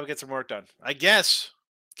great day. Probably get some work done. I guess.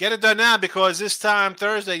 Get it done now because this time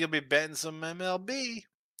Thursday you'll be betting some MLB.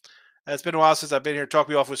 It's been a while since I've been here. Talk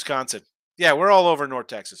me off Wisconsin. Yeah, we're all over North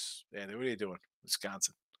Texas. Andy, what are you doing?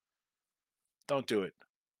 Wisconsin. Don't do it.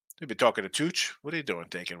 You've been talking to Tooch. What are you doing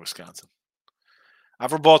taking Wisconsin? I'm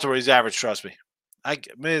from Baltimore. He's average, trust me.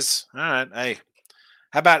 Miz. All right. Hey.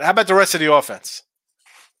 How about the rest of the offense?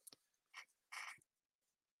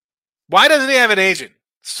 Why doesn't he have an agent?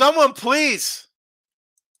 Someone please.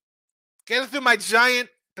 Get it through my giant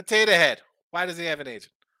potato head. Why does he have an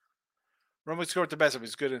agent? Romo scored the best of him.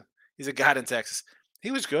 He's good. He's a god in Texas.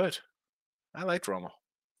 He was good. I liked Romo.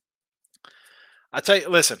 I'll tell you,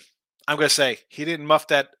 listen, I'm going to say he didn't muff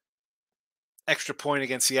that extra point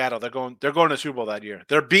against Seattle. They're going to the Super Bowl that year.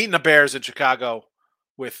 They're beating the Bears in Chicago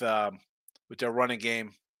with their running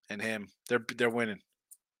game and him. They're winning.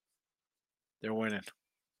 They're winning.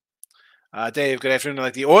 Dave, good afternoon.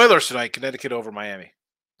 Like the Oilers tonight, Connecticut over Miami.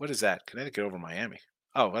 What is that? Connecticut over Miami.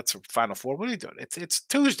 Oh, that's a Final Four. What are you doing? It's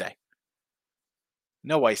Tuesday.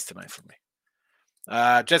 No ice tonight for me.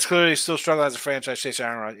 Jets clearly still struggling as a franchise. Chase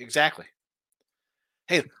Aaron Rodgers. Exactly.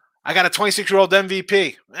 Hey, I got a 26-year-old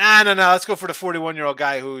MVP. No. Let's go for the 41-year-old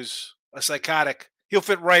guy who's a psychotic. He'll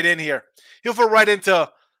fit right in here. He'll fit right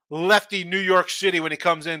into lefty New York City when he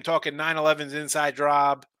comes in talking 9/11's inside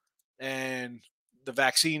job and the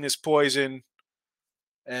vaccine is poison.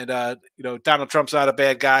 And Donald Trump's not a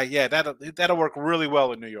bad guy. Yeah, that'll work really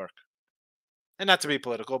well in New York. And not to be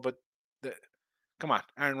political, but come on,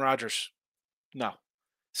 Aaron Rodgers. No,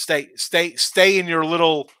 stay in your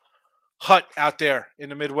little hut out there in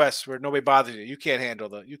the Midwest where nobody bothers you. You can't handle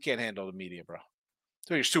the media, bro.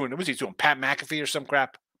 So you're doing. What's he doing? Pat McAfee or some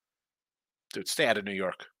crap? Dude, stay out of New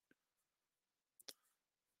York.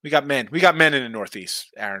 We got men. We got men in the Northeast,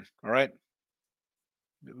 Aaron. All right.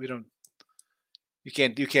 We don't. You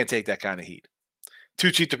can't take that kind of heat.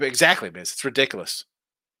 Too cheap to pay. Exactly, Miz. It's ridiculous.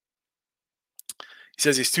 He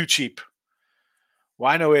says he's too cheap.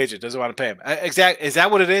 Why no agent? Doesn't want to pay him. Exactly. Is that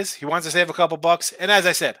what it is? He wants to save a couple bucks. And as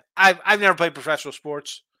I said, I've never played professional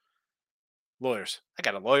sports. Lawyers. I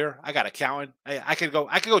got a lawyer. I got an accountant. I could go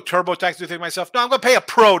TurboTax do things myself. No, I'm going to pay a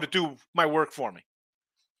pro to do my work for me.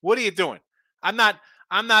 What are you doing? I'm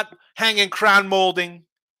not hanging crown molding.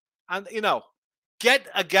 Get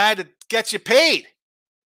a guy that gets you paid.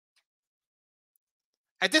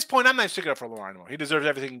 At this point, I'm not sticking up for Lamar anymore. He deserves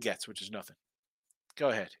everything he gets, which is nothing. Go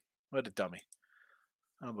ahead. What a dummy.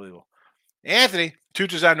 Unbelievable. Anthony,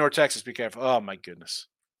 Tooch's out of North Texas. Be careful. Oh, my goodness.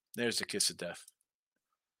 There's the kiss of death.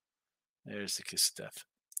 There's the kiss of death.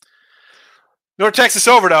 North Texas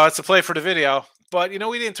over, though. It's a play for the video. But,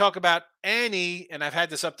 we didn't talk about any, and I've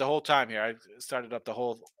had this up the whole time here. I started up the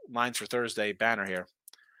whole Lines for Thursday banner here.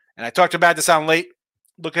 And I talked about this on late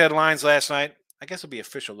look ahead lines last night. I guess it'll be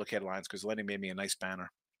official look ahead lines because Lenny made me a nice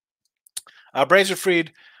banner. Braves are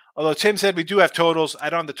freed. Although Tim said we do have totals. I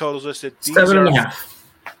don't have the totals listed. 7.5.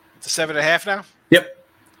 It's a 7.5 now? Yep.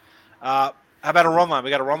 How about a run line? We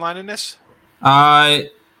got a run line in this? I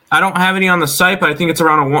don't have any on the site, but I think it's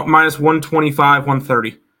around a minus 125,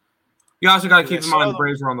 130. You also got to keep in mind the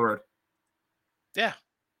Braves are on the road. Yeah,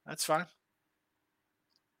 that's fine.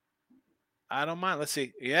 I don't mind. Let's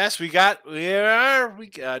see. Yes, we got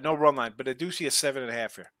no run line, but I do see a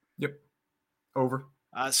 7.5 here. Yep. Over.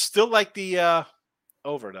 Still like the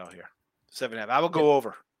over though here. 7.5. I will go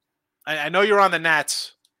over. I know you're on the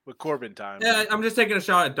Nats with Corbin time. Yeah, I'm just taking a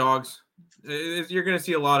shot at dogs. You're going to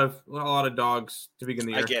see a lot of dogs to begin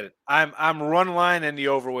the year. I get it. I'm run line and the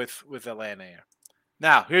over with Atlanta here.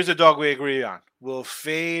 Now, here's a dog we agree on. We'll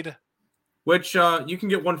fade which you can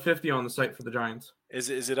get 150 on the site for the Giants.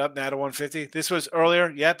 Is it up now to 150? This was earlier.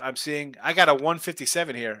 Yep, I got a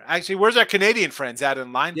 157 here. Actually, where's our Canadian friends out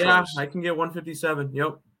in Line Yeah, Pros? I can get 157.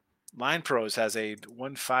 Yep. Line Pros has a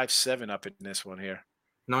 157 up in this one here.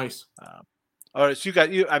 Nice. All right, so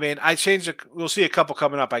I changed it. We'll see a couple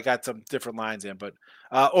coming up. I got some different lines in, but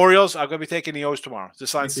Orioles, I'm going to be taking the O's tomorrow. Is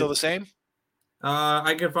this line still the same?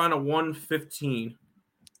 I can find a 115.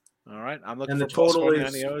 All right, I'm looking and for the total plus 1 is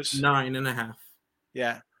on the O's. 9.5.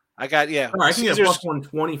 Yeah, I got I can get plus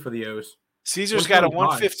 120 for the O's. Caesar's got a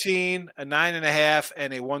 115, a 9.5,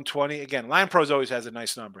 and a 120. Again, Line Pros always has a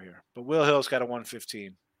nice number here, but Will Hill's got a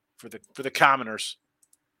 115 for the commoners.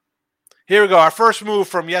 Here we go. Our first move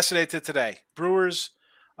from yesterday to today. Brewers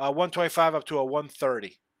 125 up to a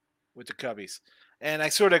 130 with the Cubbies. And I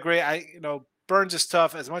sort of agree. Burns is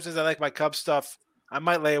tough. As much as I like my Cubs stuff, I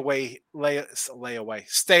might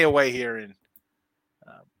stay away here in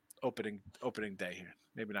opening day here.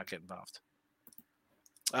 Maybe not get involved.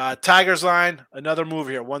 Tigers line, another move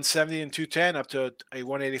here. 170 and 210 up to a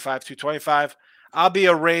 185, 225. I'll be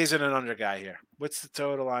a raise and an under guy here. What's the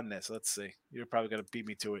total on this? Let's see. You're probably going to beat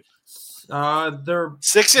me to it. They're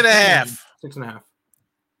 6.5. 6.5.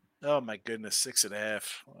 Oh my goodness, 6.5.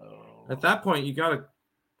 Oh. At that point,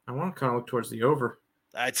 I want to kind of look towards the over.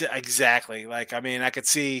 Exactly. I could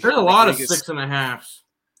see. There's a lot of 6.5s.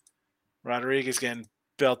 Rodriguez getting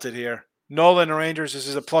belted here. Nolan and Rangers. This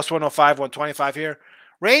is a plus 105, 125 here.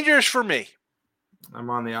 Rangers for me. I'm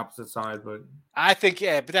on the opposite side, but I think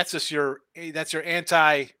but that's just your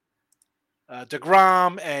anti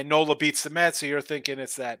DeGrom, and Nola beats the Mets, so you're thinking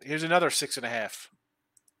it's that. Here's another 6.5.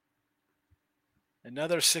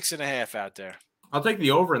 Another 6.5 out there. I'll take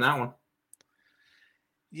the over in that one.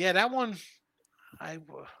 Yeah, that one. I'm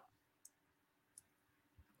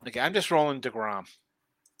just rolling DeGrom.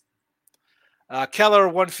 Keller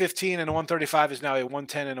 115 and a 135 is now a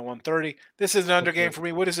 110 and a 130. This is an under game for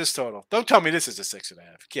me. What is this total? Don't tell me this is a 6.5.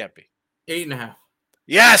 It can't be. 8.5.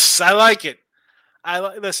 Yes, I like it.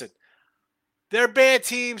 Listen. They're bad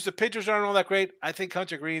teams. The pitchers aren't all that great. I think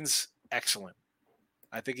Hunter Green's excellent.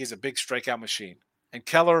 I think he's a big strikeout machine. And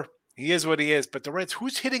Keller, he is what he is. But the Reds,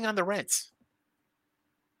 who's hitting on the Reds?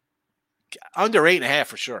 Under 8.5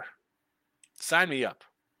 for sure. Sign me up.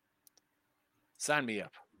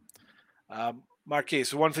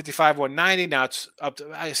 Marquise, 155, 190. Now it's up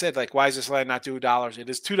to, I said, why is this line not $2? It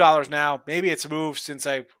is $2 now. Maybe it's moved since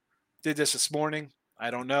I did this morning. I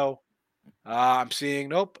don't know. I'm seeing,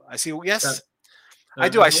 nope. I see, yes. I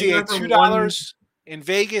do. I see a $2 in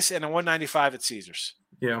Vegas and a 195 at Caesars.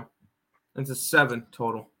 Yeah. It's a 7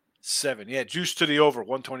 total. 7. Yeah. Juice to the over,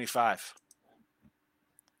 125.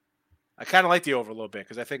 I kind of like the over a little bit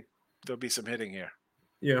because I think there'll be some hitting here.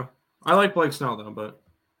 Yeah. I like Blake Snell, though, but.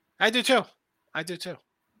 I do too.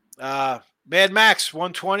 Mad Max,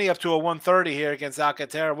 120 up to a 130 here against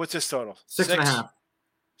Alcantara. What's this total? 6.5.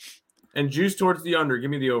 And juice towards the under. Give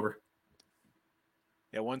me the over.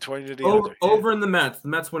 Yeah, 120 to the under. Over in the Mets. The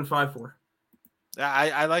Mets win 5-4.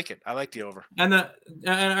 I like it. I like the over. And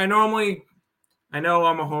I know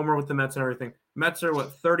I'm a homer with the Mets and everything. Mets are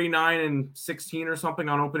 39 and 16 or something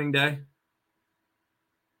on opening day.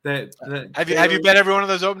 Have you bet every one of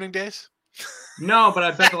those opening days? No, but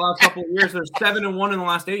I bet the last couple of years there's 7-1 in the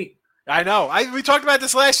last 8. I know. We talked about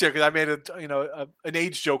this last year because I made an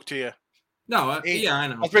age joke to you. No, yeah, I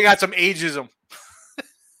know. I'll bring out some ageism.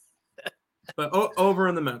 But over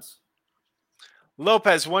in the Mets.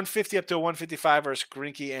 Lopez, 150 up to 155 versus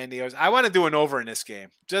Greinke and the O's. I want to do an over in this game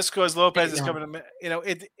just because Lopez is coming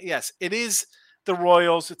to, yes, it is the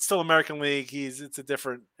Royals. It's still American League. It's a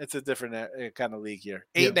different kind of league here.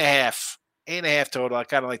 8.5. 8.5 total. I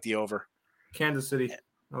kind of like the over. Kansas City.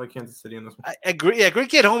 I like Kansas City in this one. I agree. Yeah,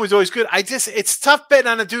 Greinke at home is always good. It's tough betting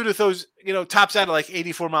on a dude with those, tops out at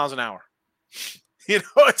 84 miles an hour.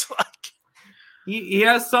 It's like. He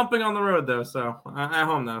has something on the road, though, so at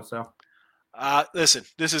home, though, so. Listen,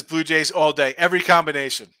 this is Blue Jays all day. Every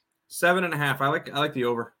combination. 7.5. I like the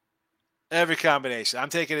over. Every combination. I'm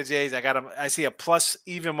taking the Jays. I see a plus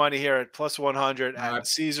even money here at plus 100 at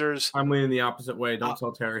Caesars. I'm leaning the opposite way. Don't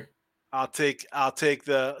tell Terry. I'll take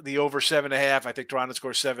the over 7.5. I think Toronto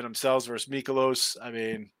scores 7 themselves versus Mikolos. I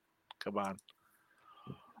mean, come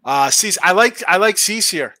on. Cease. I like Cease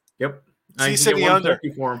here. Yep. Cease in the under.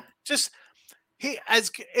 For him.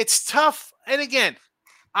 It's tough. And again,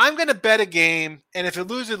 I'm going to bet a game, and if it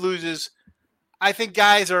loses. I think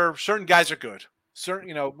certain guys are good.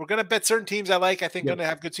 We're going to bet certain teams I like. I think going to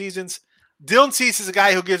have good seasons. Dylan Cease is a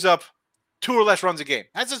guy who gives up 2 or less runs a game.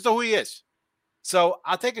 That's just who he is. So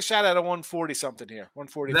I'll take a shot at a 140 something here.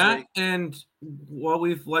 143. That and what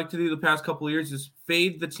we've liked to do the past couple of years is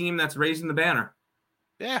fade the team that's raising the banner.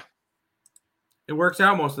 Yeah. It works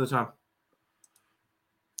out most of the time.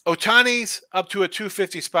 Otani's up to a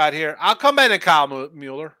 250 spot here. I'll come back and Kyle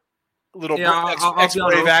Mueller. Little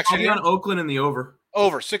X-Brave action. I'll be on Oakland in the over.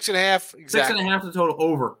 Over 6.5. Exactly. 6.5 the total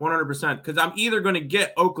over 100% because I'm either going to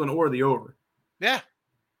get Oakland or the over. Yeah.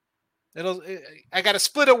 I got to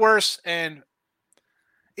split it worse, and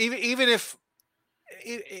even if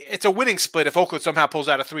it's a winning split, if Oakland somehow pulls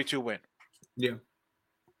out a 3-2 win. Yeah.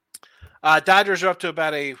 Dodgers are up to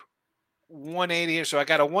about a 180 here, so I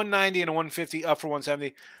got a 190 and a 150 up for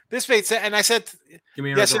 170. This made sense, and I said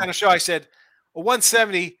yesterday on the show, I said a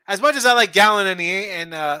 170. As much as I like Gallen and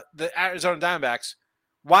the Arizona Diamondbacks,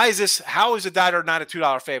 why is this? How is the Dodger not a $2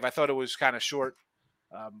 fave? I thought it was kind of short.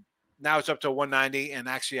 Now it's up to 190, and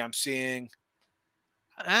actually I'm seeing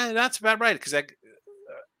that's about right because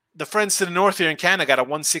the friends to the north here in Canada got a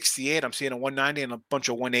 168. I'm seeing a 190 and a bunch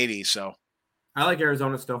of 180s. So I like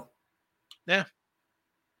Arizona still. Yeah.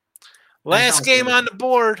 Last game on the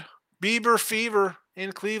board, Bieber Fever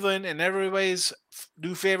in Cleveland, and everybody's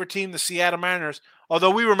new favorite team, the Seattle Mariners.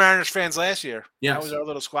 Although we were Mariners fans last year. Yes. That was our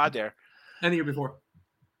little squad there. And the year before.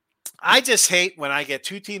 I just hate when I get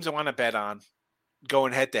two teams I want to bet on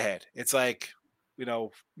going head-to-head. It's like,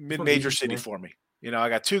 mid-major city for me. I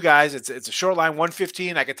got two guys. It's a short line,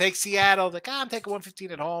 115. I could take Seattle. Like, I'm taking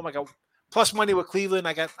 115 at home. I got plus money with Cleveland.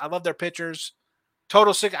 I love their pitchers.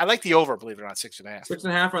 Total 6. I like the over, believe it or not, 6.5.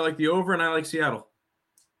 6.5. I like the over, and I like Seattle.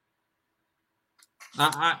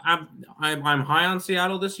 I'm high on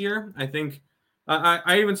Seattle this year. I think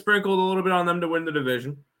I even sprinkled a little bit on them to win the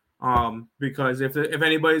division. Because if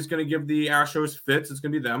anybody's going to give the Astros fits, it's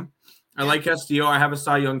going to be them. I like Castillo. I have a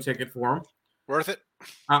Cy Young ticket for him. Worth it.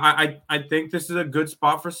 I think this is a good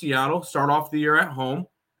spot for Seattle. Start off the year at home.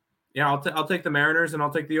 Yeah, I'll take the Mariners and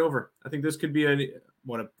I'll take the over. I think this could be a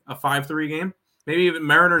 5-3 game. Maybe even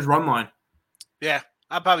Mariners run line. Yeah,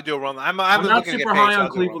 I'll probably do a run line. I'm not super high on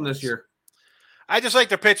Cleveland this year. I just like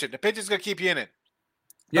their pitching. The pitching's going to keep you in it.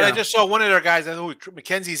 But yeah. I just saw one of their guys. I know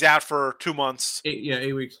McKenzie's out for 2 months.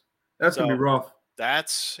 8 weeks. That's going to be rough.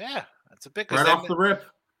 That's a big right off the rip.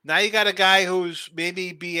 Now you got a guy who's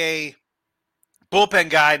maybe be a bullpen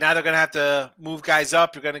guy. Now they're going to have to move guys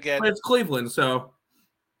up. You're going to get. But it's Cleveland, so.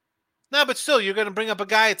 No, but still, you're going to bring up a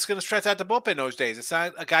guy that's going to stretch out the bullpen those days. It's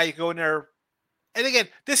not a guy you go in there. And again,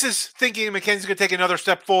 this is thinking McKenzie's going to take another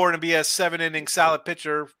step forward and be a 7-inning solid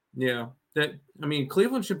pitcher. Yeah.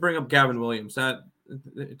 Cleveland should bring up Gavin Williams to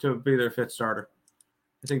be their fifth starter.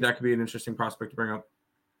 I think that could be an interesting prospect to bring up.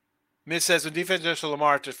 Miz says, when defense goes to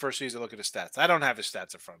Lamar to first season, look at his stats. I don't have his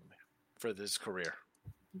stats in front of me for this career.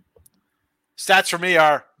 Stats for me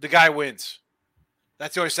are the guy wins.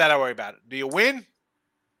 That's the only stat I worry about. Do you win?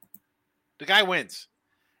 The guy wins.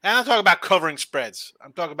 And I'm not talking about covering spreads.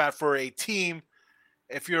 I'm talking about for a team.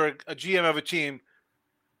 If you're a GM of a team,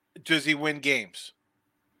 does he win games?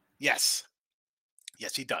 Yes.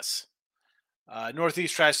 Yes, he does.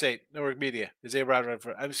 Northeast Tri-State, Network Media. Is A. Rod ready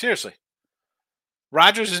for it? Seriously.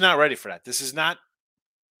 Rodgers is not ready for that. This is not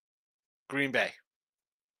Green Bay.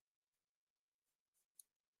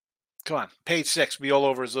 Come on. Page 6. Be all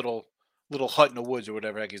over his little hut in the woods or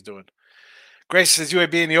whatever heck he's doing. Grace says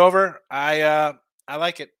UAB in the over. I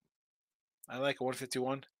like it. I like a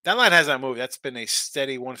 151. That line has not moved. That's been a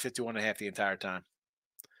steady 151.5 the entire time.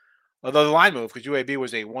 Although the line moved because UAB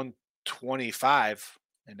was a 125,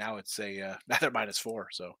 and now it's now they're -4.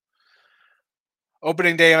 So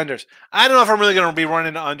opening day unders. I don't know if I'm really going to be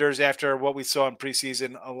running unders after what we saw in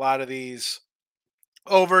preseason. A lot of these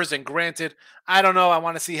overs, and granted, I don't know. I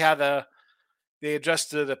want to see how they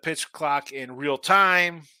adjust to the pitch clock in real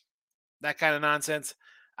time. That kind of nonsense.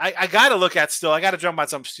 I got to look at still. I got to jump on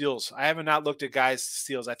some steals. I haven't not looked at guys'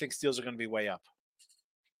 steals. I think steals are going to be way up.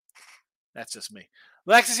 That's just me.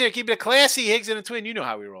 Lex is here. Keep it classy. Higgs and a twin. You know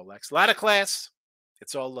how we roll, Lex. A lot of class.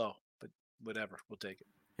 It's all low, but whatever. We'll take it.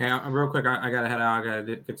 Yeah, real quick. I got to head out. I got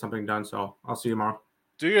to get something done, so I'll see you tomorrow.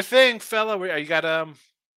 Do your thing, fella. You got a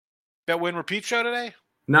bet, win, repeat show today?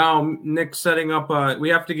 No, Nick's setting up. We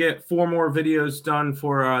have to get 4 more videos done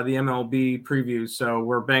for the MLB previews. So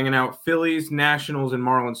we're banging out Phillies, Nationals, and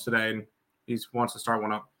Marlins today, and he wants to start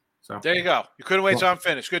one up. So there you go. You couldn't wait till I'm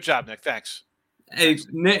finished. Good job, Nick. Thanks. Hey,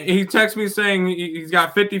 Nick, he texted me saying he's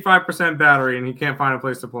got 55% battery and he can't find a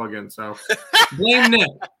place to plug in. So blame Nick.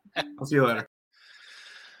 I'll see you later.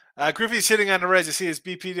 Griffey's sitting on the Reds. I see his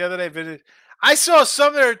BP the other day. I saw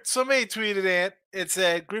somebody tweeted it. It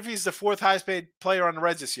said Griffey's the 4th highest paid player on the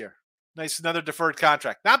Reds this year. Nice, another deferred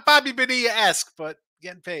contract. Not Bobby Bonilla-esque, but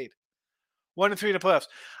getting paid. 1-3 in the playoffs.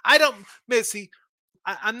 I don't, see,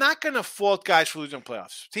 I'm not going to fault guys for losing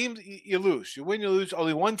playoffs. Teams, you lose. You win, you lose.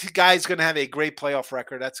 Only one guy is going to have a great playoff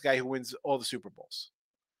record. That's the guy who wins all the Super Bowls.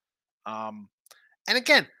 And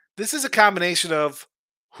again, this is a combination of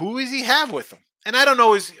who does he have with him? And I don't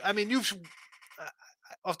know, you've,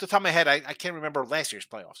 off the top of my head, I can't remember last year's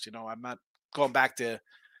playoffs. I'm not going back to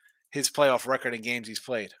his playoff record and games he's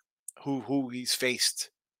played, who he's faced.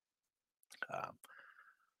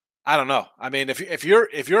 I don't know. If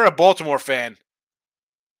you're a Baltimore fan,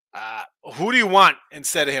 who do you want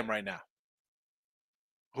instead of him right now?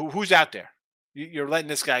 Who's out there? You're letting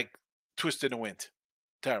this guy twist in the wind.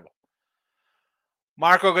 Terrible.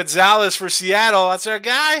 Marco Gonzalez for Seattle. That's our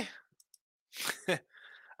guy.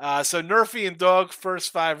 So Nerfy and Dog,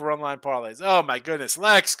 first 5 run line parlays. Oh my goodness,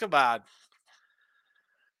 Lex, come on.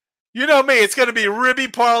 You know me, it's going to be Ribby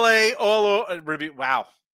parlay all over. Ribby, wow.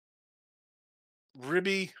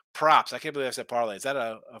 Ribby props. I can't believe I said parlay. Is that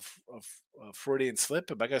a Freudian slip?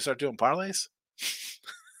 Am I going to start doing parlays?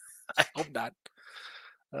 I hope not.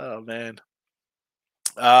 Oh man.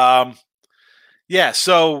 Yeah.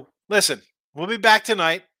 So listen, we'll be back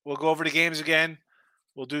tonight. We'll go over the games again.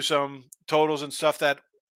 We'll do some totals and stuff, that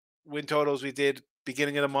win totals we did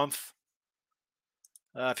beginning of the month.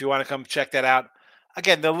 If you want to come check that out.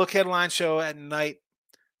 Again, the Look Headline show at night.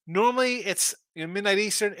 Normally it's midnight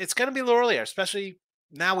Eastern. It's going to be a little earlier, especially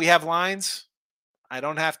now we have lines. I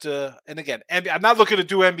don't have to. And again, I'm not looking to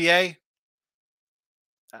do NBA.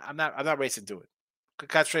 I'm not racing to it.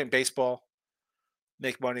 Concentrate in baseball,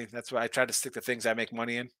 make money. That's why I try to stick to things I make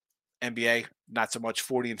money in. NBA, not so much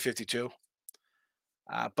 40 and 52.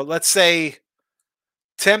 But let's say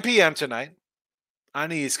 10 p.m. tonight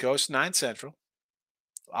on the East Coast, 9 Central.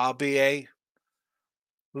 I'll be a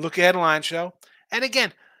Look Ahead Line show. And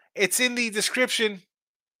again, it's in the description.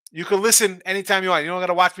 You can listen anytime you want. You don't got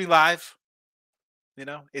to watch me live.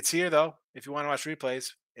 It's here, though. If you want to watch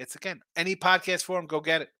replays, it's, again, any podcast forum, go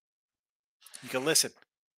get it. You can listen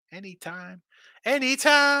anytime.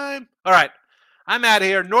 Anytime. All right. I'm out of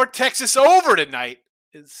here. North Texas over tonight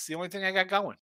is the only thing I got going.